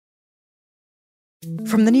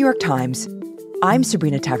From the New York Times, I'm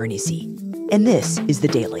Sabrina Tavernisi, and this is The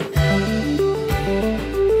Daily.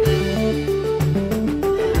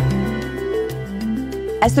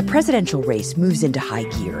 As the presidential race moves into high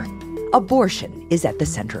gear, abortion is at the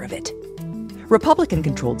center of it.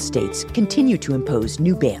 Republican-controlled states continue to impose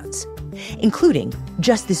new bans, including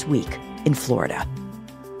just this week in Florida.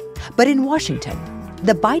 But in Washington,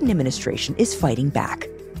 the Biden administration is fighting back,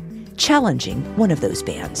 challenging one of those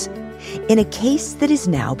bans in a case that is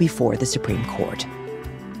now before the Supreme Court.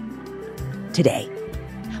 Today,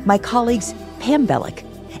 my colleagues Pam Belluck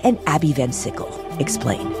and Abbie VanSickle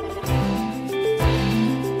explain.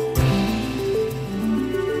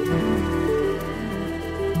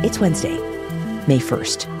 It's Wednesday, May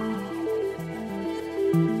 1st.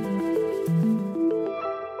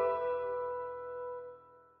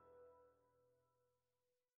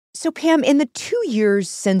 So, Pam, in the 2 years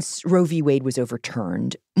since Roe v. Wade was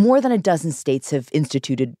overturned, more than a dozen states have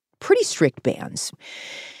instituted pretty strict bans.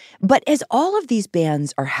 But as all of these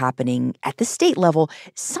bans are happening at the state level,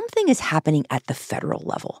 something is happening at the federal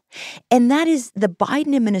level. And that is the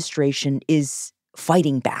Biden administration is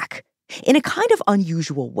fighting back in a kind of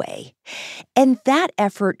unusual way. And that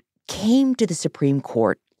effort came to the Supreme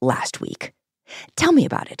Court last week. Tell me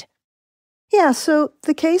about it. Yeah, so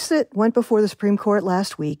the case that went before the Supreme Court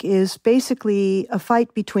last week is basically a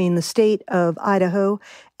fight between the state of Idaho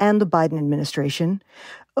and the Biden administration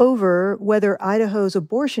over whether Idaho's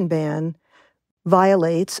abortion ban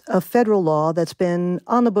violates a federal law that's been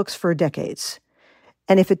on the books for decades.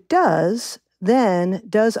 And if it does, then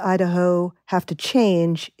does Idaho have to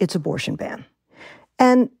change its abortion ban?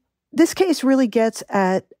 And this case really gets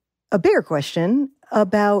at a bigger question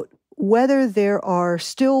about whether there are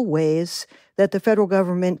still ways that the federal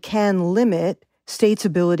government can limit states'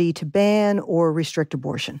 ability to ban or restrict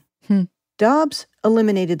abortion. Dobbs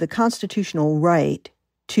eliminated the constitutional right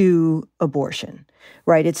to abortion,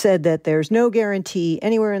 right? It said that there's no guarantee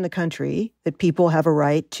anywhere in the country that people have a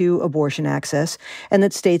right to abortion access and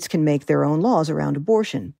that states can make their own laws around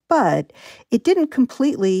abortion. But it didn't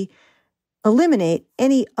completely eliminate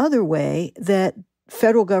any other way that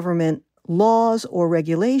federal government laws or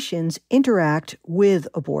regulations interact with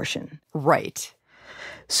abortion. Right.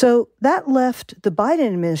 So that left the Biden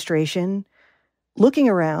administration looking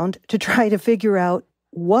around to try to figure out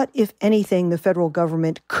what, if anything, the federal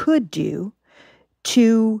government could do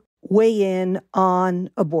to weigh in on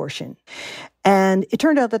abortion. And it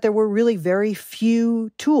turned out that there were really very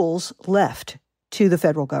few tools left to the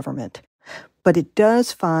federal government. But it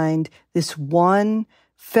does find this one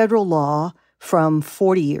federal law from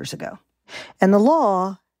 40 years ago. And the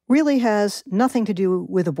law really has nothing to do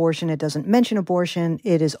with abortion. It doesn't mention abortion.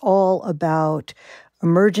 It is all about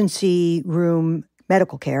emergency room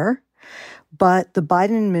medical care. But the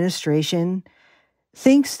Biden administration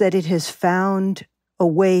thinks that it has found a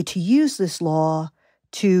way to use this law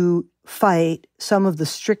to fight some of the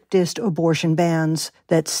strictest abortion bans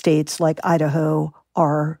that states like Idaho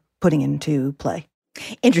are putting into play.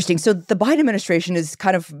 Interesting. So the Biden administration is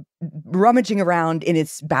kind of rummaging around in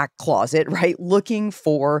its back closet, right? Looking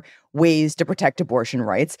for ways to protect abortion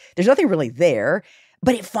rights. There's nothing really there,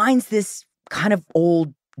 but it finds this kind of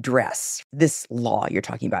old dress, this law you're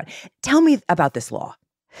talking about. Tell me about this law.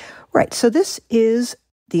 Right. So this is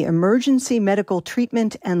the Emergency Medical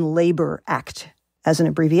Treatment and Labor Act. As an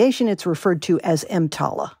abbreviation, it's referred to as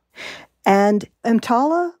EMTALA. And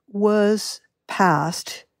EMTALA was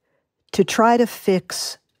passed to try to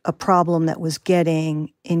fix a problem that was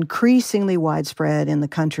getting increasingly widespread in the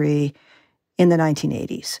country in the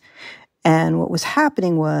 1980s. And what was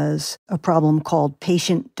happening was a problem called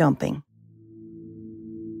patient dumping.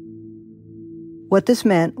 What this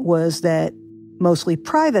meant was that mostly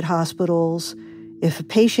private hospitals, if a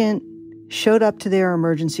patient showed up to their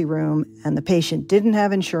emergency room and the patient didn't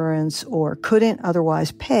have insurance or couldn't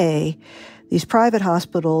otherwise pay, these private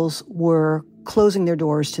hospitals were closing their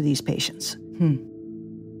doors to these patients. And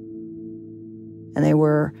they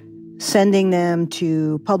were sending them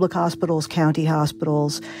to public hospitals, county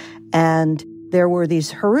hospitals, and there were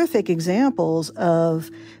these horrific examples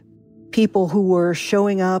of people who were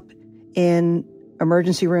showing up in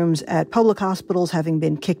emergency rooms at public hospitals having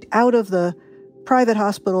been kicked out of the private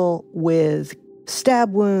hospital with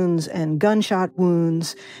stab wounds and gunshot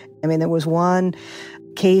wounds. I mean, there was one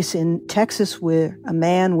case in Texas where a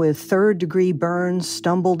man with third-degree burns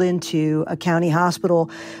stumbled into a county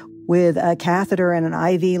hospital with a catheter and an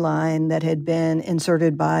IV line that had been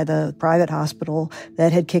inserted by the private hospital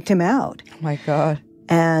that had kicked him out. Oh, my God.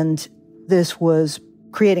 And this was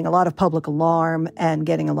creating a lot of public alarm and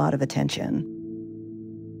getting a lot of attention.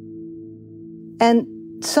 And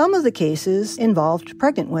Some of the cases involved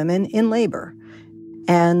pregnant women in labor,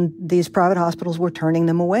 and these private hospitals were turning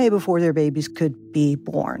them away before their babies could be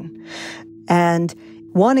born. And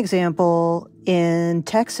one example in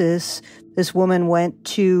Texas, this woman went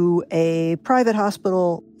to a private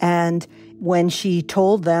hospital, and when she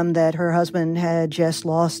told them that her husband had just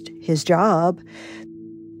lost his job,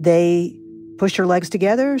 they pushed her legs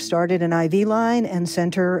together, started an IV line, and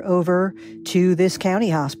sent her over to this county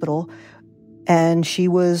hospital. And she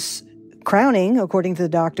was crowning, according to the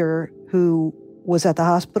doctor who was at the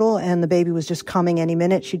hospital, and the baby was just coming any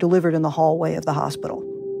minute. She delivered in the hallway of the hospital.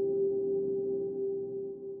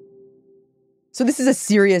 So this is a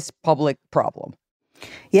serious public problem.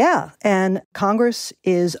 Yeah, and Congress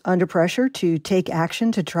is under pressure to take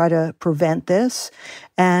action to try to prevent this.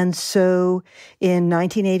 And so in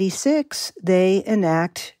 1986, they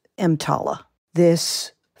enact EMTALA,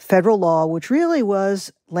 this federal law, which really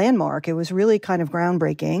was landmark. It was really kind of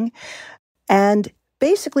groundbreaking. And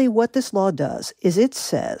basically what this law does is it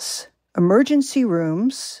says emergency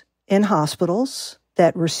rooms in hospitals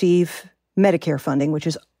that receive Medicare funding, which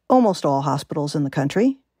is almost all hospitals in the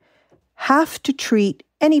country, have to treat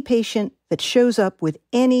any patient that shows up with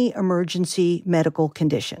any emergency medical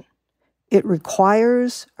condition. It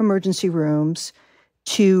requires emergency rooms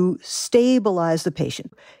to stabilize the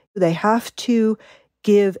patient. They have to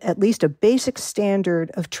give at least a basic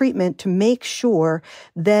standard of treatment to make sure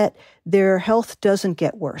that their health doesn't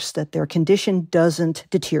get worse, that their condition doesn't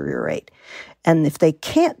deteriorate. And if they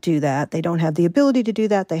can't do that, they don't have the ability to do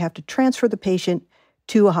that, they have to transfer the patient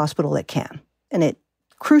to a hospital that can. And it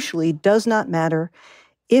crucially does not matter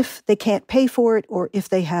if they can't pay for it or if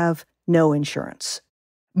they have no insurance.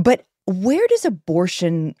 But where does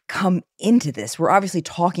abortion come into this? We're obviously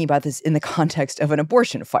talking about this in the context of an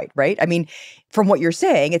abortion fight, right? I mean, from what you're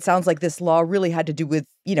saying, it sounds like this law really had to do with,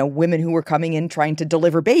 women who were coming in trying to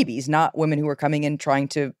deliver babies, not women who were coming in trying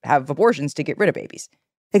to have abortions to get rid of babies.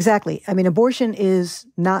 Exactly. I mean, abortion is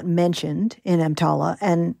not mentioned in EMTALA,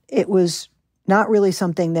 and it was not really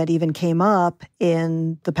something that even came up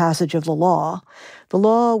in the passage of the law. The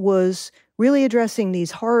law was really addressing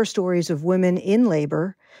these horror stories of women in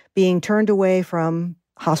labor being turned away from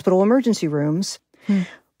hospital emergency rooms.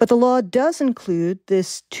 But the law does include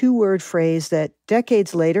this two-word phrase that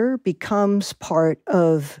decades later becomes part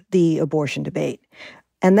of the abortion debate.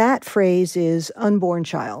 And that phrase is unborn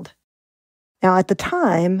child. Now, at the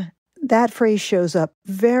time, that phrase shows up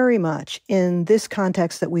very much in this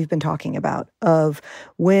context that we've been talking about of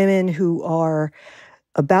women who are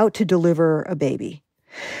about to deliver a baby.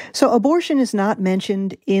 So abortion is not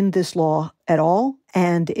mentioned in this law at all,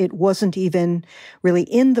 and it wasn't even really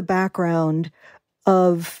in the background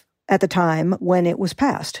of at the time when it was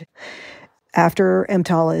passed. After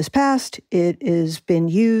EMTALA is passed, it has been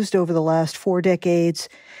used over the last 4 decades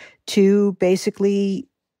to basically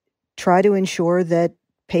try to ensure that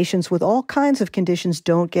patients with all kinds of conditions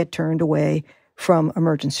don't get turned away from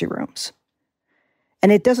emergency rooms.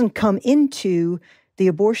 And it doesn't come into the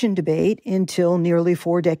abortion debate until nearly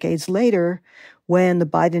 4 decades later, when the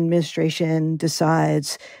Biden administration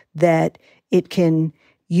decides that it can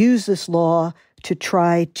use this law to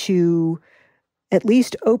try to at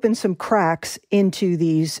least open some cracks into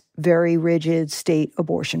these very rigid state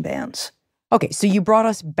abortion bans. Okay, so you brought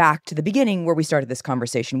us back to the beginning where we started this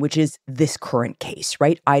conversation, which is this current case,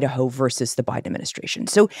 right? Idaho versus the Biden administration.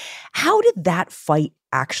 So how did that fight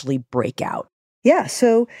actually break out? Yeah,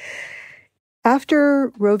 so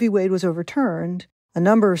after Roe v. Wade was overturned, a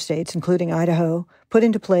number of states, including Idaho, put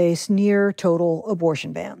into place near total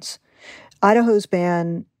abortion bans. Idaho's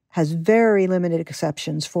ban has very limited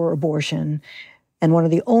exceptions for abortion, and one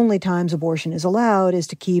of the only times abortion is allowed is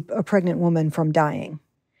to keep a pregnant woman from dying.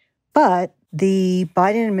 But the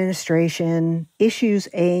Biden administration issues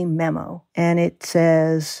a memo, and it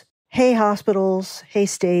says, hey, hospitals, hey,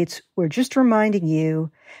 states, we're just reminding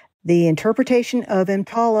you the interpretation of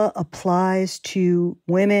EMTALA applies to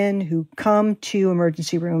women who come to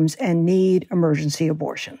emergency rooms and need emergency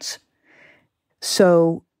abortions.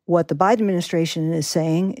 So what the Biden administration is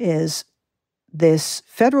saying is this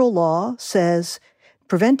federal law says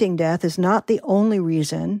preventing death is not the only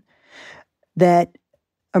reason that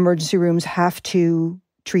emergency rooms have to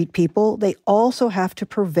treat people. They also have to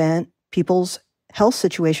prevent people's health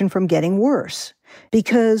situation from getting worse,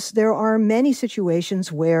 because there are many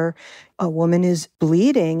situations where a woman is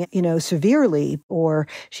bleeding, severely, or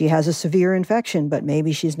she has a severe infection, but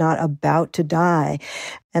maybe she's not about to die.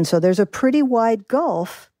 And so there's a pretty wide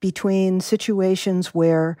gulf between situations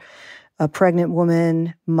where a pregnant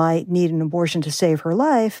woman might need an abortion to save her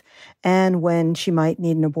life and when she might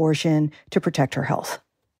need an abortion to protect her health.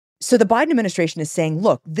 So the Biden administration is saying,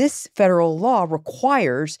 look, this federal law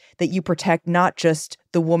requires that you protect not just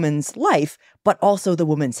the woman's life, but also the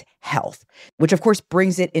woman's health, which of course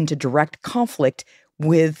brings it into direct conflict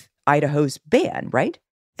with Idaho's ban, right?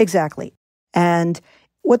 Exactly. And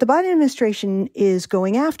what the Biden administration is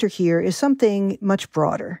going after here is something much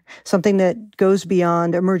broader, something that goes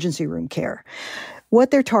beyond emergency room care.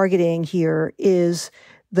 What they're targeting here is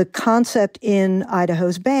the concept in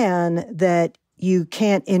Idaho's ban that you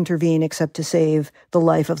can't intervene except to save the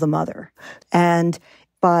life of the mother. And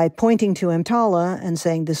by pointing to EMTALA and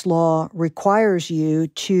saying this law requires you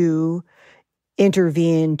to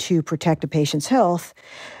intervene to protect a patient's health,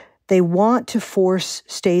 they want to force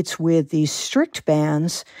states with these strict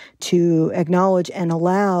bans to acknowledge and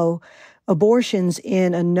allow abortions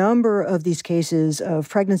in a number of these cases of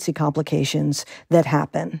pregnancy complications that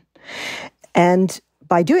happen. And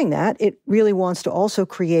by doing that, it really wants to also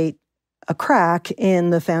create a crack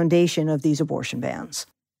in the foundation of these abortion bans.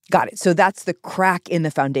 Got it. So that's the crack in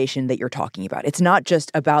the foundation that you're talking about. It's not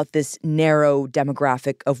just about this narrow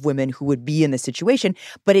demographic of women who would be in this situation,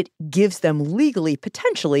 but it gives them legally,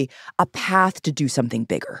 potentially, a path to do something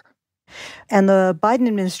bigger. And the Biden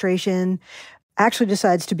administration actually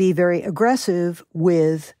decides to be very aggressive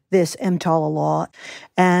with this EMTALA law.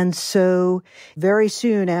 And so very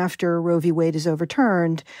soon after Roe v. Wade is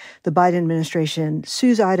overturned, the Biden administration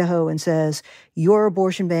sues Idaho and says, your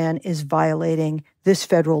abortion ban is violating this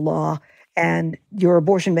federal law, and your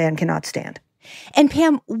abortion ban cannot stand. And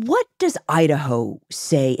Pam, what does Idaho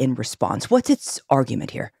say in response? What's its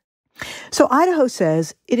argument here? So Idaho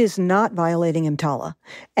says it is not violating EMTALA,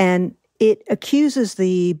 and it accuses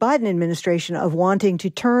the Biden administration of wanting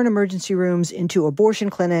to turn emergency rooms into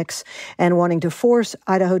abortion clinics and wanting to force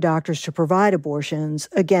Idaho doctors to provide abortions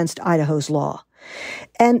against Idaho's law.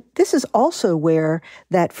 And this is also where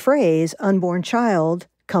that phrase, unborn child,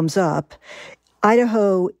 comes up.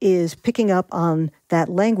 Idaho is picking up on that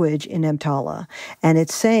language in EMTALA, and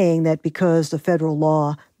it's saying that because the federal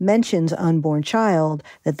law mentions unborn child,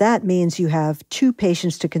 that means you have two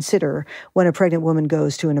patients to consider when a pregnant woman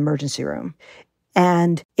goes to an emergency room.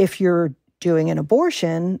 And if you're doing an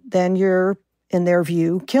abortion, then you're, in their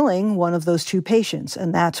view, killing one of those two patients,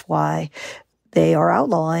 and that's why they are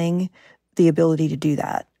outlawing the ability to do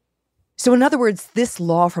that. So in other words, this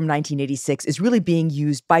law from 1986 is really being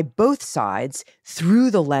used by both sides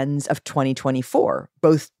through the lens of 2024,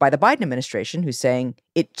 both by the Biden administration, who's saying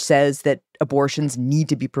it says that abortions need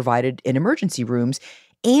to be provided in emergency rooms,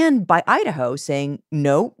 and by Idaho saying,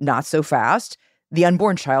 no, not so fast. The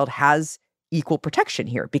unborn child has equal protection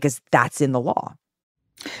here because that's in the law.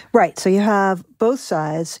 Right. So you have both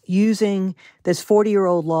sides using this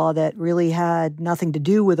 40-year-old law that really had nothing to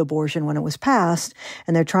do with abortion when it was passed,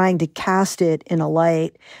 and they're trying to cast it in a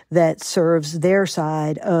light that serves their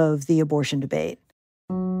side of the abortion debate.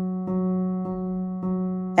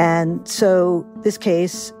 And so this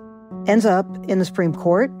case ends up in the Supreme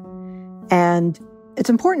Court, and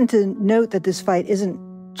it's important to note that this fight isn't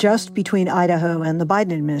just between Idaho and the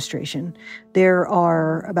Biden administration. There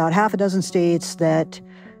are about half a dozen states that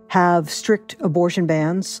have strict abortion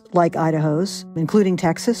bans like Idaho's, including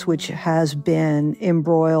Texas, which has been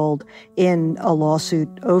embroiled in a lawsuit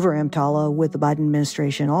over EMTALA with the Biden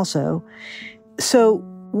administration also. So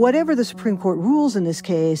whatever the Supreme Court rules in this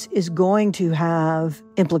case is going to have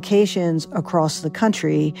implications across the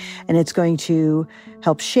country, and it's going to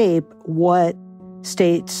help shape what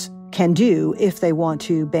states can do if they want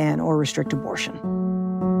to ban or restrict abortion.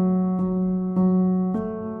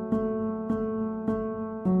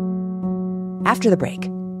 After the break,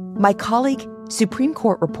 my colleague, Supreme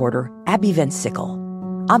Court reporter Abbie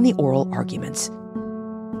VanSickle, on the oral arguments.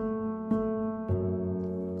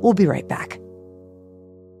 We'll be right back.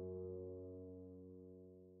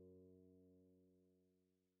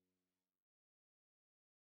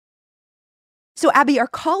 So, Abbie, our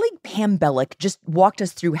colleague Pam Belluck just walked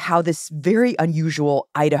us through how this very unusual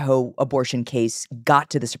Idaho abortion case got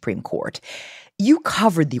to the Supreme Court. You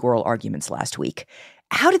covered the oral arguments last week.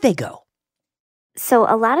 How did they go? So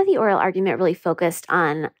a lot of the oral argument really focused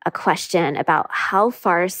on a question about how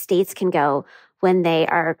far states can go when they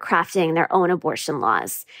are crafting their own abortion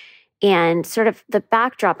laws. And sort of the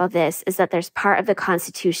backdrop of this is that there's part of the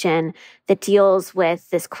Constitution that deals with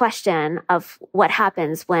this question of what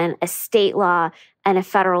happens when a state law and a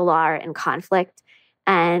federal law are in conflict.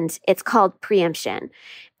 And it's called preemption.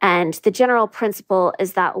 And the general principle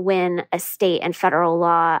is that when a state and federal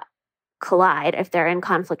law collide, if they're in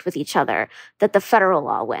conflict with each other, that the federal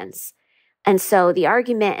law wins. And so the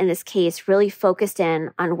argument in this case really focused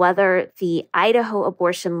in on whether the Idaho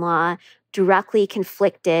abortion law directly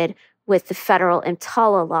conflicted with the federal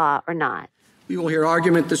EMTALA law or not. We will hear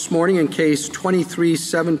argument this morning in case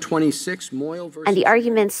 23-726, Moyle versus... And the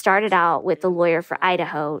argument started out with the lawyer for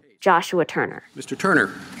Idaho, Joshua Turner. Mr. Turner.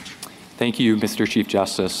 Thank you, Mr. Chief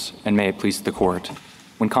Justice, and may it please the Court.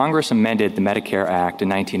 When Congress amended the Medicare Act in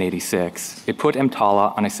 1986, it put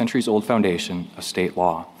EMTALA on a centuries-old foundation of state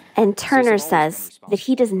law. And Turner says that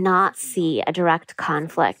he does not see a direct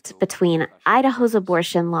conflict between Idaho's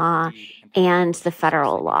abortion law and the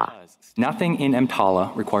federal law. Nothing in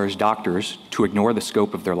EMTALA requires doctors to ignore the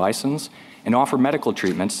scope of their license and offer medical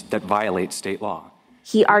treatments that violate state law.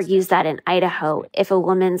 He argues that in Idaho, if a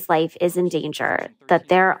woman's life is in danger, that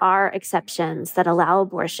there are exceptions that allow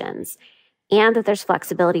abortions and that there's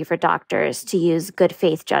flexibility for doctors to use good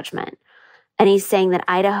faith judgment. And he's saying that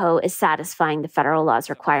Idaho is satisfying the federal law's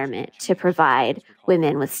requirement to provide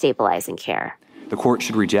women with stabilizing care. The Court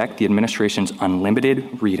should reject the administration's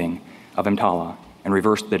unlimited reading of EMTALA and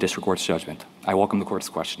reverse the district court's judgment. I welcome the Court's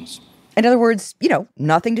questions. In other words,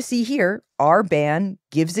 nothing to see here. Our ban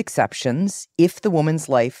gives exceptions if the woman's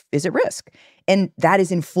life is at risk. And that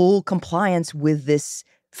is in full compliance with this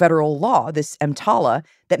federal law, this EMTALA,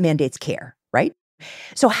 that mandates care, right?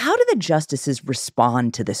 So how do the justices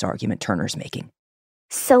respond to this argument Turner's making?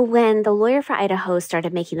 So when the lawyer for Idaho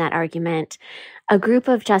started making that argument, a group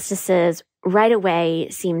of justices right away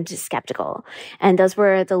seemed skeptical. And those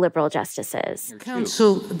were the liberal justices.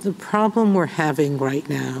 Counsel, the problem we're having right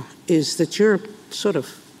now is that you're sort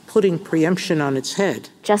of putting preemption on its head.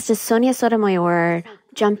 Justice Sonia Sotomayor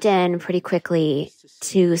jumped in pretty quickly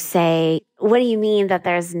to say, what do you mean that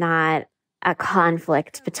there's not a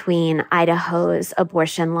conflict between Idaho's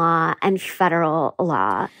abortion law and federal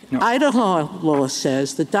law? No. Idaho law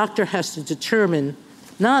says the doctor has to determine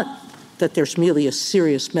not that there's merely a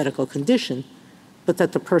serious medical condition, but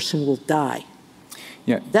that the person will die.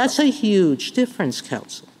 Yeah. That's a huge difference,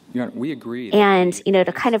 counsel. We agree. And,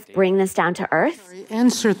 to kind of bring this down to earth.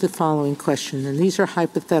 Answer the following question, and these are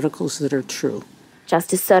hypotheticals that are true.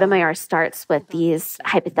 Justice Sotomayor starts with these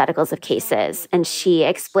hypotheticals of cases, and she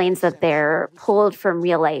explains that they're pulled from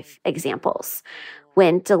real-life examples.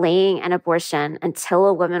 When delaying an abortion until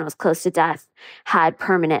a woman was close to death had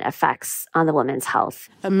permanent effects on the woman's health.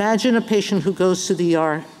 Imagine a patient who goes to the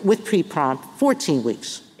ER with pre-prom 14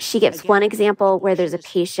 weeks. She gives one example where there's a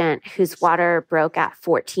patient whose water broke at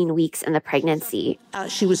 14 weeks in the pregnancy.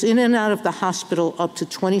 She was in and out of the hospital up to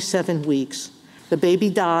 27 weeks. The baby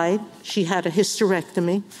died, she had a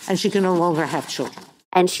hysterectomy, and she can no longer have children.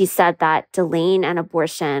 And she said that delaying an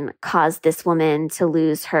abortion caused this woman to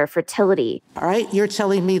lose her fertility. All right, you're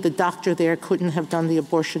telling me the doctor there couldn't have done the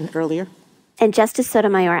abortion earlier? And Justice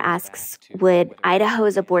Sotomayor asks, would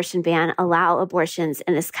Idaho's abortion ban allow abortions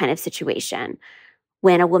in this kind of situation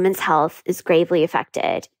when a woman's health is gravely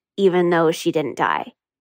affected, even though she didn't die?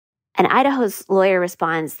 And Idaho's lawyer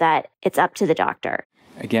responds that it's up to the doctor.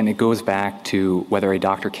 Again, it goes back to whether a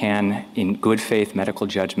doctor can, in good faith medical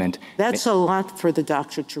judgment... That's a lot for the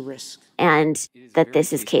doctor to risk. And that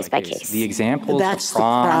this is case by case. The examples That's of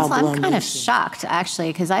prom... I'm kind of shocked, actually,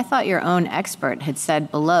 because I thought your own expert had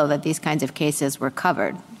said below that these kinds of cases were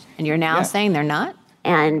covered. And you're now saying they're not?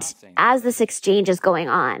 And as this exchange is going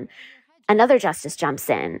on, another justice jumps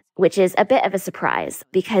in, which is a bit of a surprise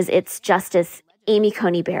because it's Justice Amy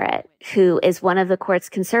Coney Barrett, who is one of the court's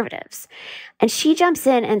conservatives. And she jumps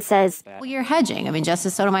in and says, well, you're hedging. I mean,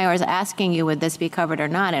 Justice Sotomayor is asking you, would this be covered or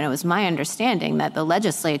not? And it was my understanding that the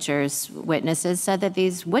legislature's witnesses said that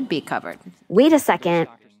these would be covered. Wait a second.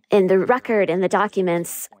 In the record, in the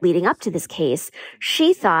documents leading up to this case,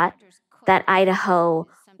 she thought that Idaho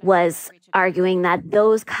was arguing that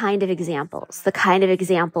those kind of examples, the kind of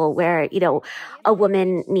example where, a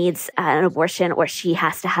woman needs an abortion or she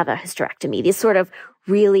has to have a hysterectomy, these sort of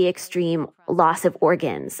really extreme loss of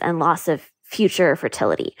organs and loss of future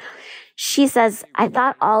fertility. She says, I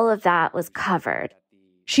thought all of that was covered.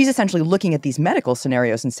 She's essentially looking at these medical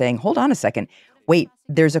scenarios and saying, hold on a second. Wait,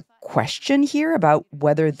 there's a question here about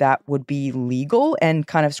whether that would be legal, and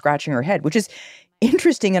kind of scratching her head, which is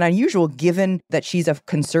interesting and unusual given that she's a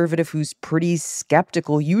conservative who's pretty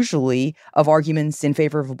skeptical usually of arguments in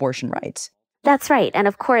favor of abortion rights. That's right. And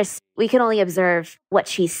of course, we can only observe what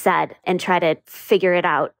she said and try to figure it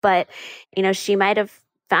out. But, she might have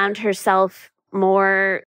found herself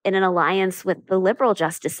more in an alliance with the liberal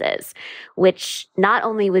justices, which not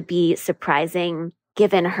only would be surprising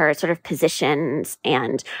given her sort of positions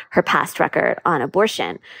and her past record on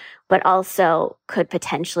abortion, but also could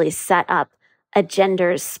potentially set up a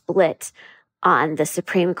gender split on the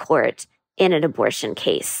Supreme Court in an abortion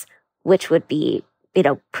case, which would be,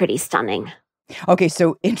 pretty stunning. Okay,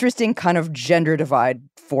 so interesting kind of gender divide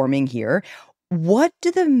forming here. What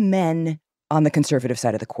do the men on the conservative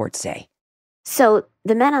side of the court say? So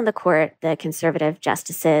the men on the court, the conservative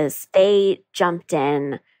justices, they jumped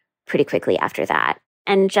in pretty quickly after that.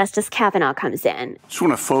 And Justice Kavanaugh comes in. I just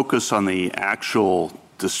want to focus on the actual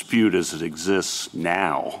dispute as it exists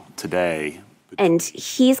now, today. And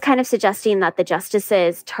he's kind of suggesting that the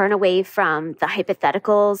justices turn away from the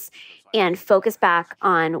hypotheticals and focus back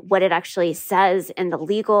on what it actually says in the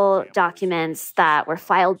legal documents that were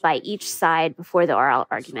filed by each side before the oral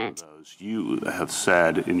argument. You have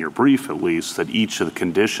said, in your brief at least, that each of the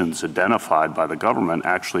conditions identified by the government,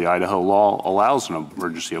 actually Idaho law allows an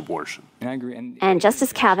emergency abortion. And I agree. And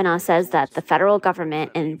Justice Kavanaugh says that the federal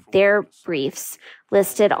government in their briefs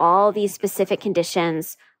listed all these specific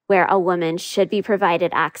conditions where a woman should be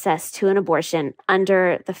provided access to an abortion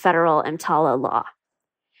under the federal EMTALA law.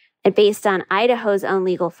 And based on Idaho's own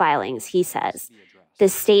legal filings, he says, the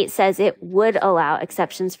state says it would allow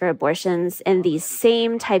exceptions for abortions in these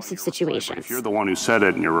same types of situations. You're the one who said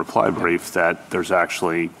it in your reply brief that there's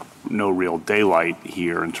actually no real daylight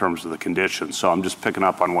here in terms of the conditions. So I'm just picking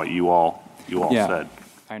up on what you all said.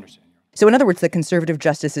 I understand. So in other words, the conservative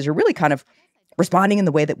justices are really kind of responding in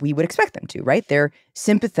the way that we would expect them to, right? They're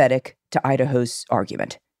sympathetic to Idaho's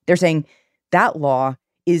argument. They're saying that law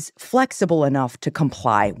is flexible enough to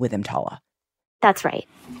comply with EMTALA. That's right.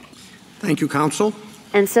 Thank you, counsel.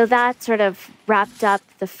 And so that sort of wrapped up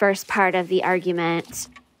the first part of the argument.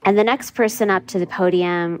 And the next person up to the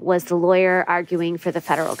podium was the lawyer arguing for the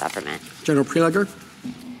federal government. General Prelogar.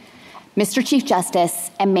 Mr. Chief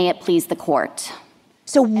Justice, and may it please the court.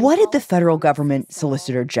 So what did the federal government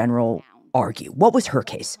Solicitor General argue? What was her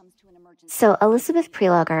case? So Elizabeth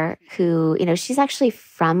Prelogar, who, she's actually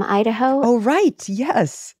from Idaho. Oh, right.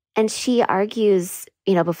 Yes. And she argues,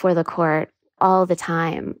 before the court all the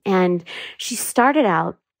time. And she started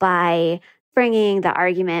out by bringing the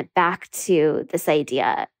argument back to this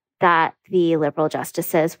idea that the liberal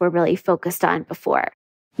justices were really focused on before.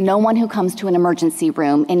 No one who comes to an emergency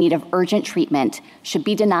room in need of urgent treatment should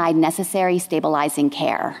be denied necessary stabilizing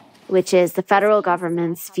care. Which is the federal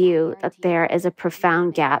government's view that there is a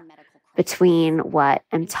profound gap between what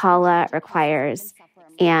EMTALA requires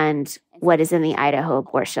and what is in the Idaho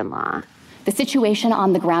abortion law. The situation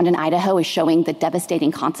on the ground in Idaho is showing the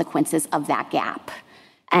devastating consequences of that gap.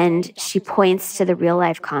 And she points to the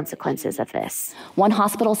real-life consequences of this. One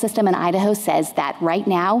hospital system in Idaho says that right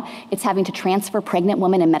now it's having to transfer pregnant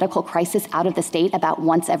women in medical crisis out of the state about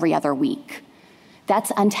once every other week.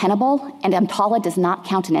 That's untenable, and EMTALA does not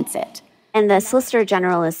countenance it. And the Solicitor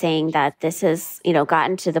General is saying that this has,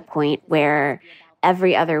 gotten to the point where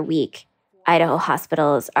every other week, Idaho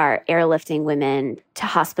hospitals are airlifting women to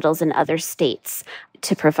hospitals in other states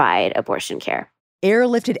to provide abortion care.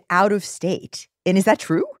 Airlifted out of state. And is that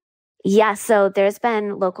true? Yeah, so there's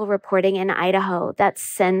been local reporting in Idaho that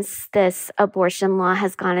since this abortion law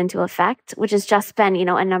has gone into effect, which has just been,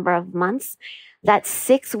 a number of months, that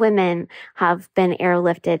 6 women have been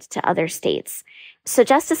airlifted to other states. So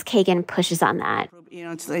Justice Kagan pushes on that.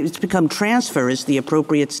 It's become transfer is the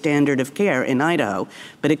appropriate standard of care in Idaho,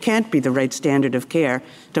 but it can't be the right standard of care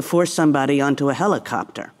to force somebody onto a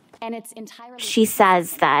helicopter. And it's entirely she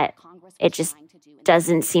says that it just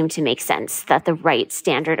doesn't seem to make sense that the right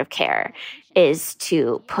standard of care is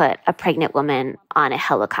to put a pregnant woman on a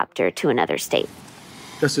helicopter to another state.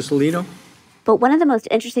 Justice Alito. But one of the most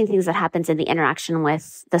interesting things that happens in the interaction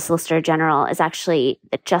with the Solicitor General is actually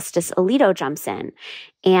that Justice Alito jumps in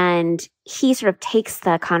and he sort of takes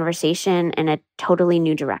the conversation in a totally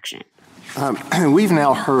new direction. We've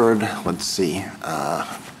now heard, an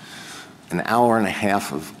hour and a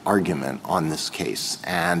half of argument on this case.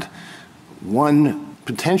 And one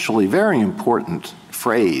potentially very important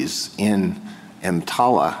phrase in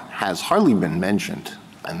EMTALA has hardly been mentioned.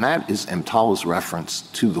 And that is EMTALA's reference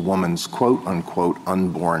to the woman's quote-unquote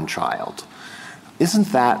unborn child.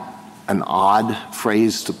 Isn't that an odd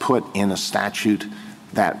phrase to put in a statute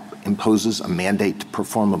that imposes a mandate to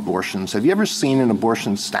perform abortions? Have you ever seen an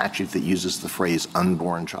abortion statute that uses the phrase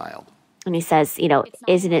unborn child? And he says,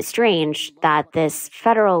 isn't it strange that this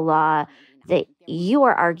federal law that you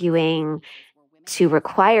are arguing to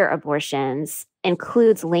require abortions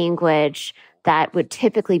includes language that would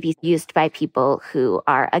typically be used by people who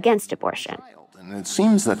are against abortion. And it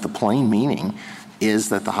seems that the plain meaning is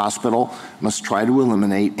that the hospital must try to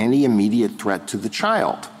eliminate any immediate threat to the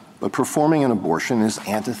child. But performing an abortion is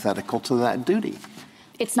antithetical to that duty.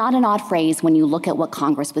 It's not an odd phrase when you look at what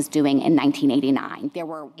Congress was doing in 1989.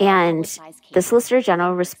 And the Solicitor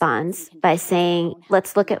General responds by saying,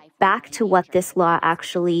 let's look back to what this law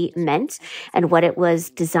actually meant and what it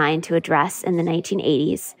was designed to address in the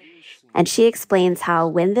 1980s. And she explains how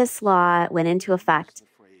when this law went into effect,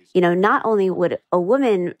 not only would a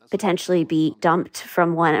woman potentially be dumped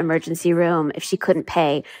from one emergency room if she couldn't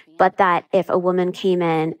pay, but that if a woman came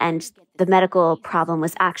in and the medical problem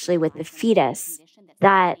was actually with the fetus,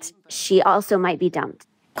 that she also might be dumped.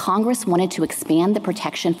 Congress wanted to expand the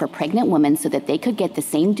protection for pregnant women so that they could get the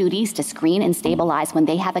same duties to screen and stabilize when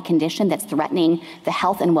they have a condition that's threatening the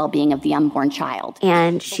health and well-being of the unborn child.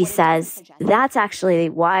 And she says that's actually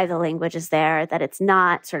why the language is there, that it's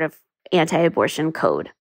not sort of anti-abortion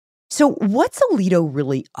code. So what's Alito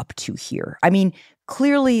really up to here? I mean,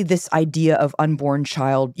 clearly this idea of unborn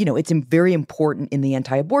child, it's very important in the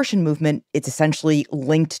anti-abortion movement. It's essentially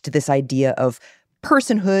linked to this idea of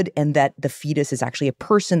personhood and that the fetus is actually a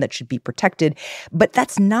person that should be protected. But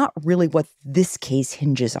that's not really what this case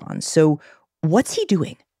hinges on. So what's he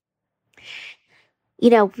doing?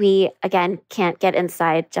 We, again, can't get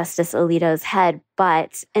inside Justice Alito's head,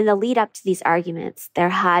 but in the lead up to these arguments, there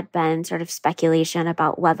had been sort of speculation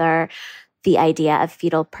about whether the idea of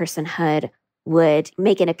fetal personhood would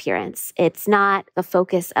make an appearance. It's not the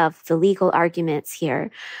focus of the legal arguments here,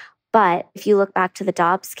 but if you look back to the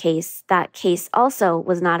Dobbs case, that case also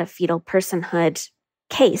was not a fetal personhood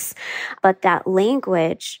case, but that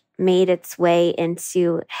language made its way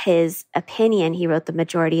into his opinion. He wrote the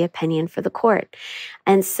majority opinion for the court.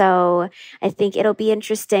 And so I think it'll be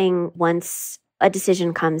interesting once a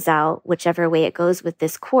decision comes out, whichever way it goes with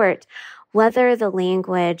this court, whether the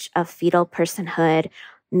language of fetal personhood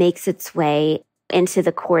makes its way into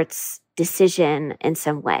the court's decision in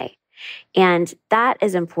some way. And that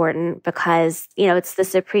is important because, it's the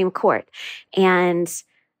Supreme Court. And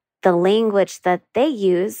the language that they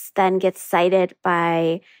use then gets cited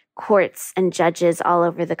by courts and judges all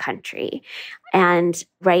over the country. And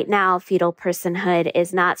right now, fetal personhood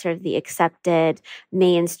is not sort of the accepted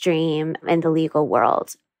mainstream in the legal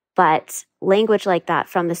world. But language like that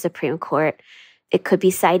from the Supreme Court, it could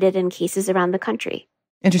be cited in cases around the country.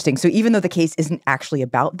 Interesting. So even though the case isn't actually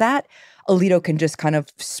about that, Alito can just kind of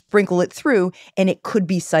sprinkle it through, and it could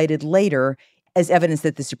be cited later as evidence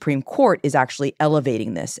that the Supreme Court is actually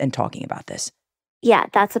elevating this and talking about this. Yeah,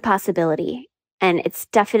 that's a possibility. And it's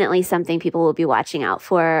definitely something people will be watching out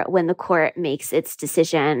for when the court makes its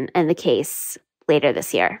decision in the case later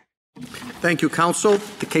this year. Thank you, counsel.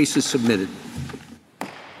 The case is submitted.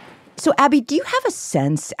 So, Abbie, do you have a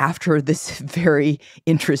sense after this very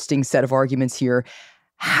interesting set of arguments here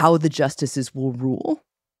how the justices will rule?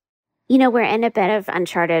 We're in a bit of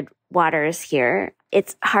uncharted waters here.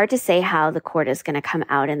 It's hard to say how the court is going to come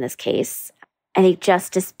out in this case. I think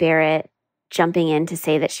Justice Barrett jumping in to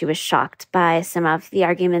say that she was shocked by some of the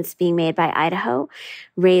arguments being made by Idaho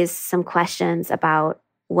raised some questions about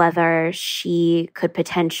whether she could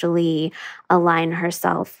potentially align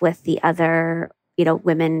herself with the other,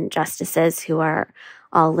 women justices who are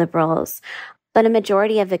all liberals. But a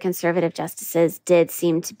majority of the conservative justices did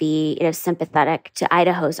seem to be, sympathetic to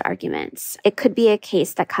Idaho's arguments. It could be a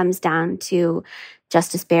case that comes down to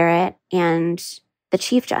Justice Barrett and the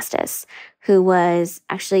Chief Justice, who was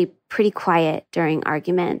actually pretty quiet during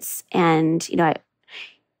arguments. And, I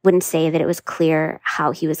wouldn't say that it was clear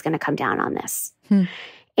how he was going to come down on this.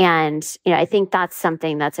 And, I think that's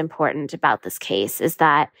something that's important about this case is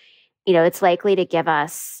that, it's likely to give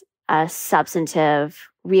us a substantive,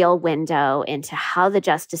 real window into how the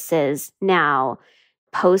justices now,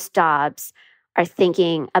 post-Dobbs, are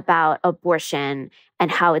thinking about abortion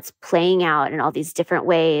and how it's playing out in all these different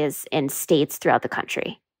ways in states throughout the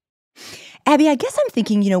country. Abbie, I guess I'm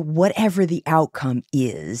thinking, whatever the outcome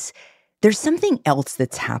is, there's something else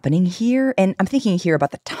that's happening here. And I'm thinking here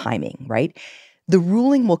about the timing, right? The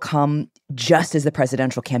ruling will come just as the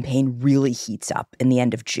presidential campaign really heats up in the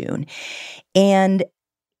end of June. And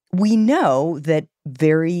we know that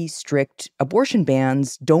very strict abortion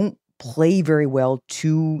bans don't play very well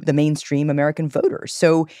to the mainstream American voters.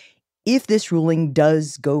 So if this ruling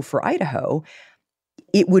does go for Idaho,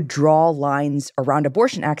 it would draw lines around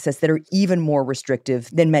abortion access that are even more restrictive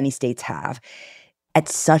than many states have at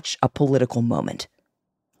such a political moment.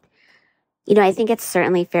 I think it's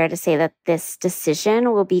certainly fair to say that this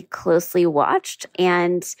decision will be closely watched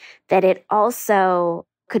and that it also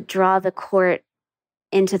could draw the court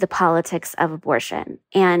into the politics of abortion.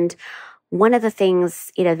 And one of the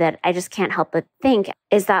things, that I just can't help but think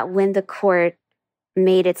is that when the court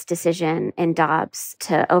made its decision in Dobbs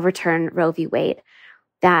to overturn Roe v. Wade,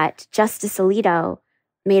 that Justice Alito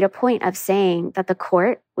made a point of saying that the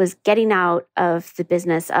court was getting out of the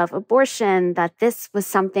business of abortion, that this was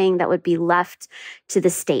something that would be left to the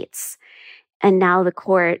states. And now the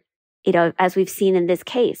court, as we've seen in this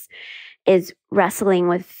case, is wrestling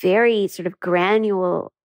with very sort of granular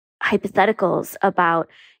hypotheticals about,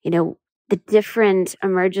 the different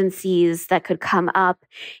emergencies that could come up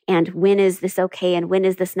and when is this okay and when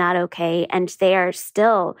is this not okay. And they are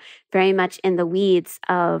still very much in the weeds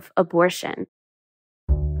of abortion.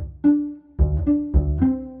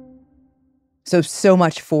 So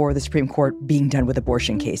much for the Supreme Court being done with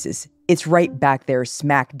abortion cases. It's right back there,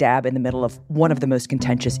 smack dab in the middle of one of the most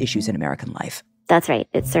contentious issues in American life. That's right.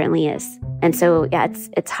 It certainly is. And so,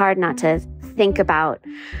 it's hard not to think about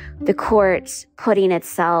the court putting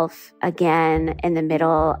itself again in the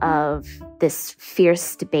middle of this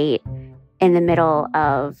fierce debate, in the middle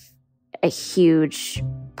of a huge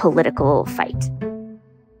political fight.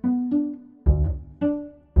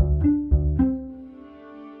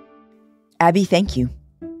 Abbie, thank you.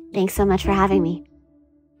 Thanks so much for having me.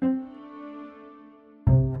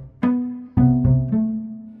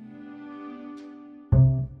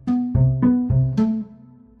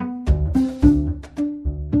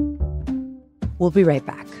 We'll be right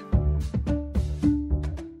back.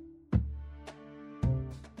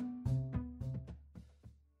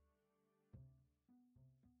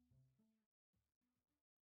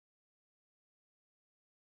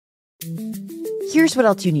 Here's what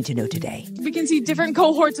else you need to know today. We can see different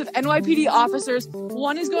cohorts of NYPD officers.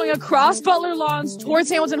 One is going across Butler Lawns towards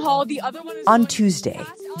Hamilton Hall. The other one is on Tuesday.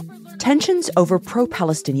 Tensions over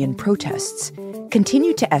pro-Palestinian protests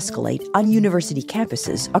continue to escalate on university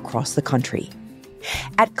campuses across the country.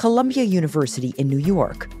 At Columbia University in New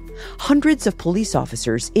York, hundreds of police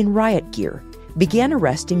officers in riot gear began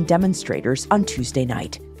arresting demonstrators on Tuesday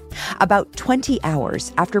night, about 20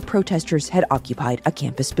 hours after protesters had occupied a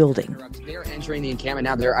campus building. They're entering the encampment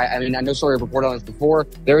now. I know Sawyer reported on this before.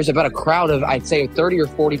 There's about a crowd of, I'd say, 30 or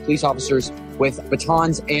 40 police officers with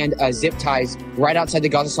batons and zip ties right outside the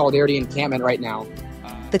Gaza Solidarity encampment right now.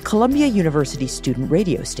 The Columbia University student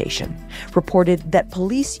radio station reported that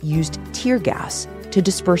police used tear gas to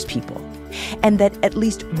disperse people, and that at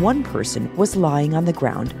least one person was lying on the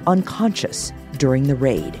ground unconscious during the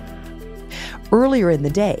raid. Earlier in the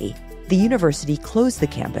day, the university closed the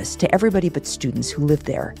campus to everybody but students who lived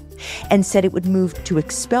there, and said it would move to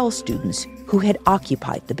expel students who had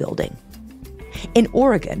occupied the building. In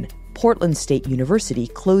Oregon, Portland State University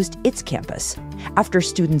closed its campus after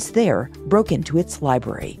students there broke into its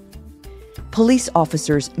library. Police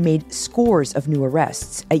officers made scores of new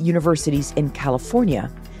arrests at universities in California,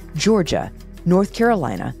 Georgia, North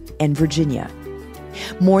Carolina, and Virginia.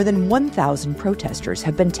 More than 1,000 protesters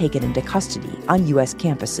have been taken into custody on U.S.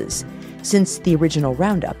 campuses since the original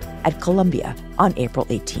roundup at Columbia on April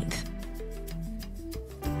 18th.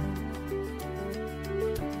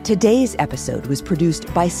 Today's episode was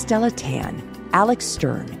produced by Stella Tan, Alex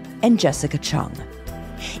Stern, and Jessica Chung.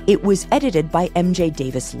 It was edited by MJ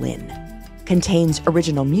Davis Lynn, contains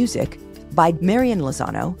original music by Marian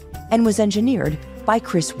Lozano, and was engineered by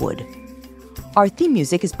Chris Wood. Our theme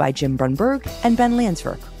music is by Jim Brunberg and Ben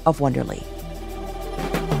Landsverk of Wonderly.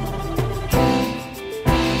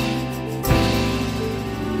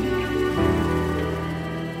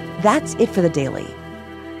 That's it for The Daily.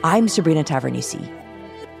 I'm Sabrina Tavernisi.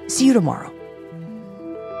 See you tomorrow.